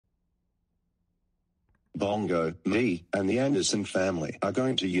Bongo, me, and the Anderson family are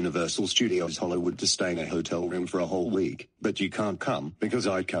going to Universal Studios Hollywood to stay in a hotel room for a whole week, but you can't come because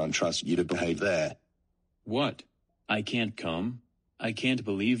I can't trust you to behave there. What? I can't come? I can't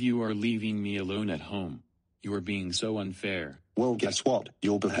believe you are leaving me alone at home. You are being so unfair. Well, guess what?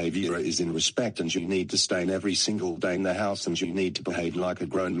 Your behavior is in respect and you need to stay in every single day in the house and you need to behave like a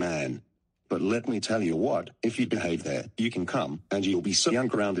grown man. But let me tell you what, if you behave there, you can come, and you'll be so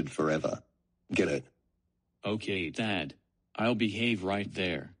ungrounded forever. Get it? Okay, Dad. I'll behave right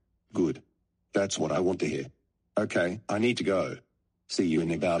there. Good. That's what I want to hear. Okay, I need to go. See you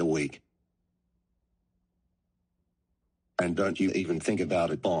in about a week. And don't you even think about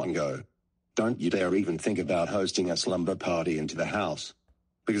it, Bongo. Don't you dare even think about hosting a slumber party into the house.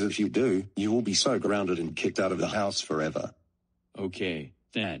 Because if you do, you will be so grounded and kicked out of the house forever. Okay,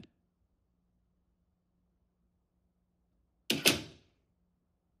 Dad.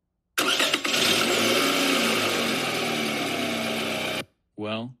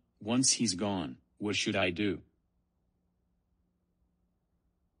 Well, once he's gone, what should I do?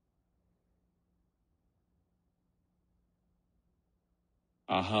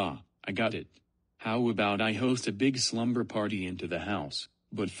 Aha, I got it. How about I host a big slumber party into the house,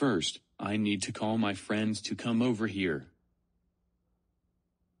 but first, I need to call my friends to come over here.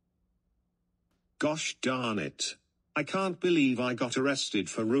 Gosh darn it. I can't believe I got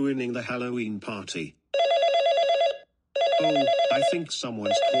arrested for ruining the Halloween party. Oh, I think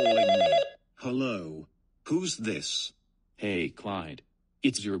someone's calling me. Hello. Who's this? Hey, Clyde.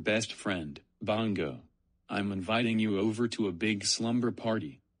 It's your best friend, Bongo. I'm inviting you over to a big slumber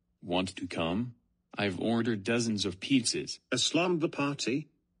party. Want to come? I've ordered dozens of pizzas. A slumber party?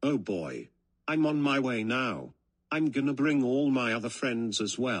 Oh boy. I'm on my way now. I'm gonna bring all my other friends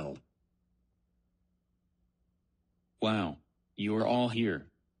as well. Wow. You're all here.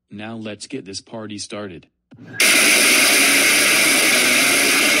 Now let's get this party started.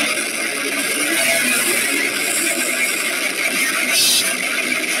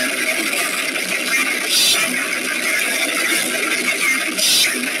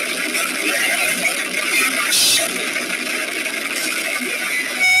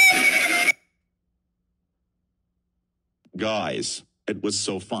 Guys, it was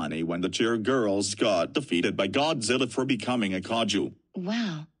so funny when the cheer girls got defeated by Godzilla for becoming a kaiju.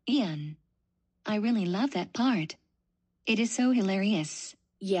 Wow, Ian. I really love that part. It is so hilarious.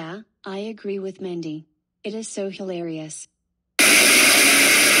 Yeah, I agree with Mindy. It is so hilarious.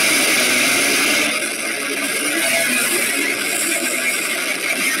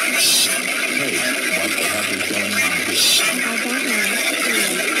 Hey, what the heck is going on here? I don't know.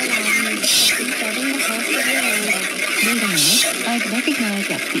 Ian, allow me. Starting the host of Yolanda. Wait a minute, I've recognized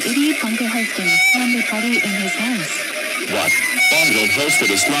that the idiot Bongo hosting a slumber party in his house. What? Bongo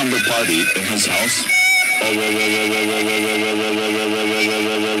hosted a slumber party in his house?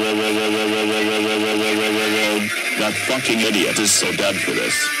 That fucking idiot is so dead for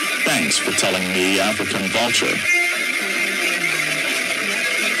this. Thanks for telling me, African vulture.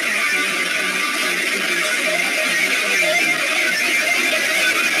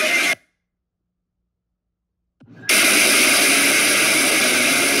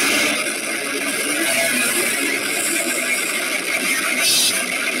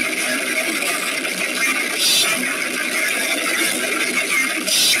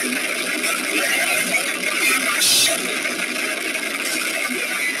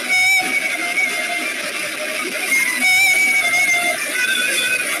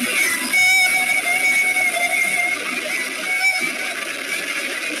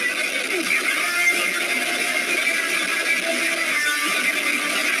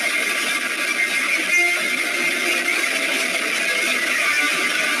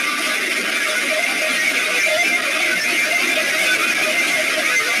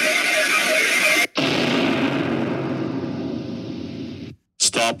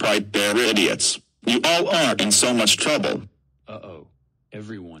 Stop right there, idiots. You all are in so much trouble. Uh-oh.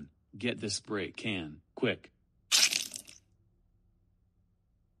 Everyone, get the spray can, quick.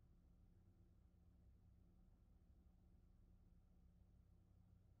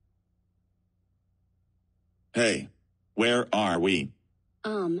 Hey, where are we?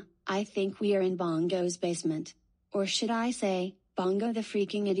 I think we are in Bongo's basement. Or should I say, Bongo the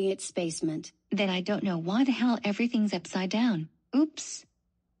freaking idiot's basement. Then I don't know why the hell everything's upside down. Oops.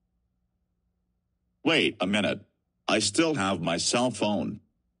 Wait a minute. I still have my cell phone.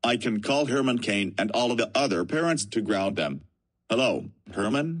 I can call Herman Cain and all of the other parents to ground them. Hello,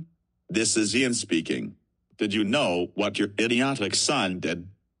 Herman? This is Ian speaking. Did you know what your idiotic son did?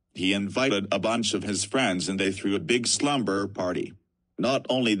 He invited a bunch of his friends and they threw a big slumber party. Not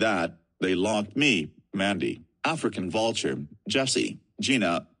only that, they locked me, Mandy, African Vulture, Jesse,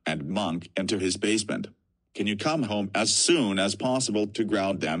 Gina, and Monk into his basement. Can you come home as soon as possible to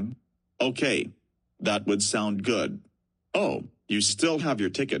ground them? Okay. That would sound good. Oh, you still have your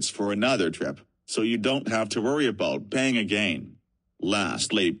tickets for another trip, so you don't have to worry about paying again.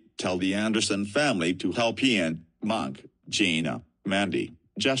 Lastly, tell the Anderson family to help Ian, Monk, Gina, Mandy,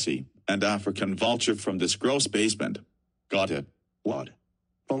 Jesse, and African Vulture from this gross basement. Got it? What?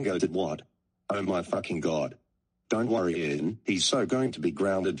 Bongo did what? Oh my fucking god. Don't worry, Ian, he's so going to be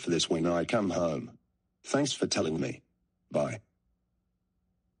grounded for this when I come home. Thanks for telling me. Bye.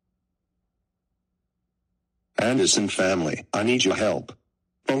 Anderson family, I need your help.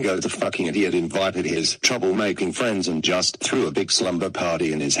 Bongo the fucking idiot invited his troublemaking friends and just threw a big slumber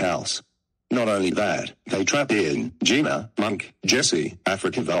party in his house. Not only that, they trapped Ian, Gina, Monk, Jesse,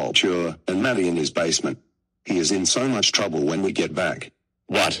 African Vulture, and Maddie in his basement. He is in so much trouble when we get back.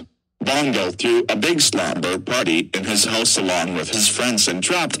 What? Bongo threw a big slumber party in his house along with his friends and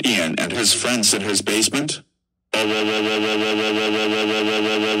trapped Ian and his friends in his basement?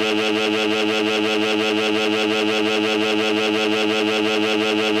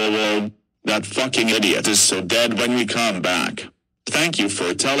 That fucking idiot is so dead when we come back. Thank you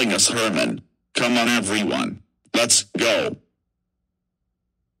for telling us, Herman. Come on, everyone. Let's go.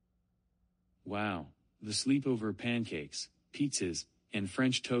 Wow, the sleepover pancakes, pizzas, and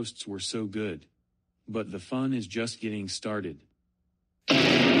French toasts were so good. But the fun is just getting started.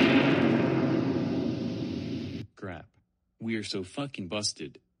 Crap. We are so fucking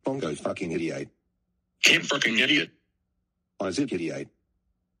busted. Bongo fucking idiot. Kim fucking idiot. Isaac idiot.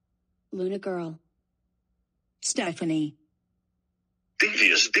 Luna girl. Stephanie.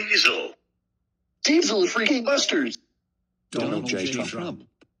 Devious Diesel. Diesel freaking busters. Donald J. Trump.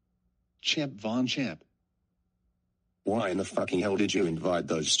 Champ Von Champ. Why in the fucking hell did you invite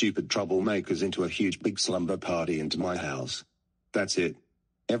those stupid troublemakers into a huge big slumber party into my house? That's it.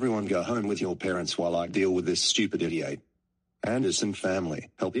 Everyone go home with your parents while I deal with this stupid idiot. Anderson family,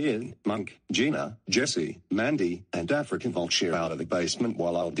 help Ian, Monk, Gina, Jesse, Mandy, and African Vulture out of the basement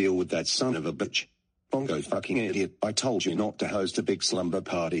while I'll deal with that son of a bitch. Bongo fucking idiot, I told you not to host a big slumber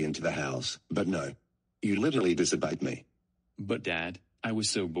party into the house, but no. You literally disobeyed me. But Dad, I was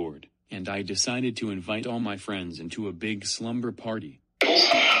so bored, and I decided to invite all my friends into a big slumber party.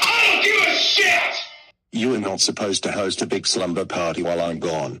 I don't give a shit! You are not supposed to host a big slumber party while I'm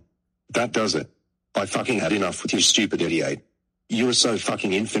gone. That does it. I fucking had enough with you, stupid idiot. You are so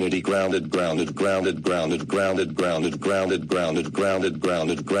fucking infinity grounded for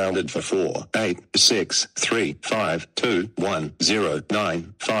 4, 8, 6, 3, 5, 2, 1, 0,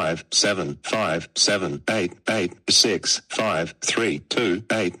 9, 5, 7, 5, 7, 8, 8, 6, 5, 3, 2,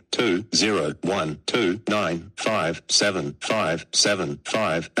 8, 2, 0, 1, 2, 9, 5, 7, 5, 7,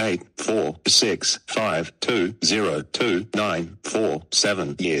 5, 8, 4, 6, 5, 2, 0, 2, 9, 4,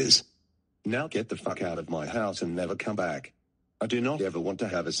 7 years. Now get the fuck out of my house and never come back. I do not ever want to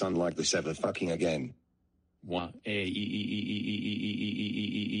have a son like this ever fucking again. Wah,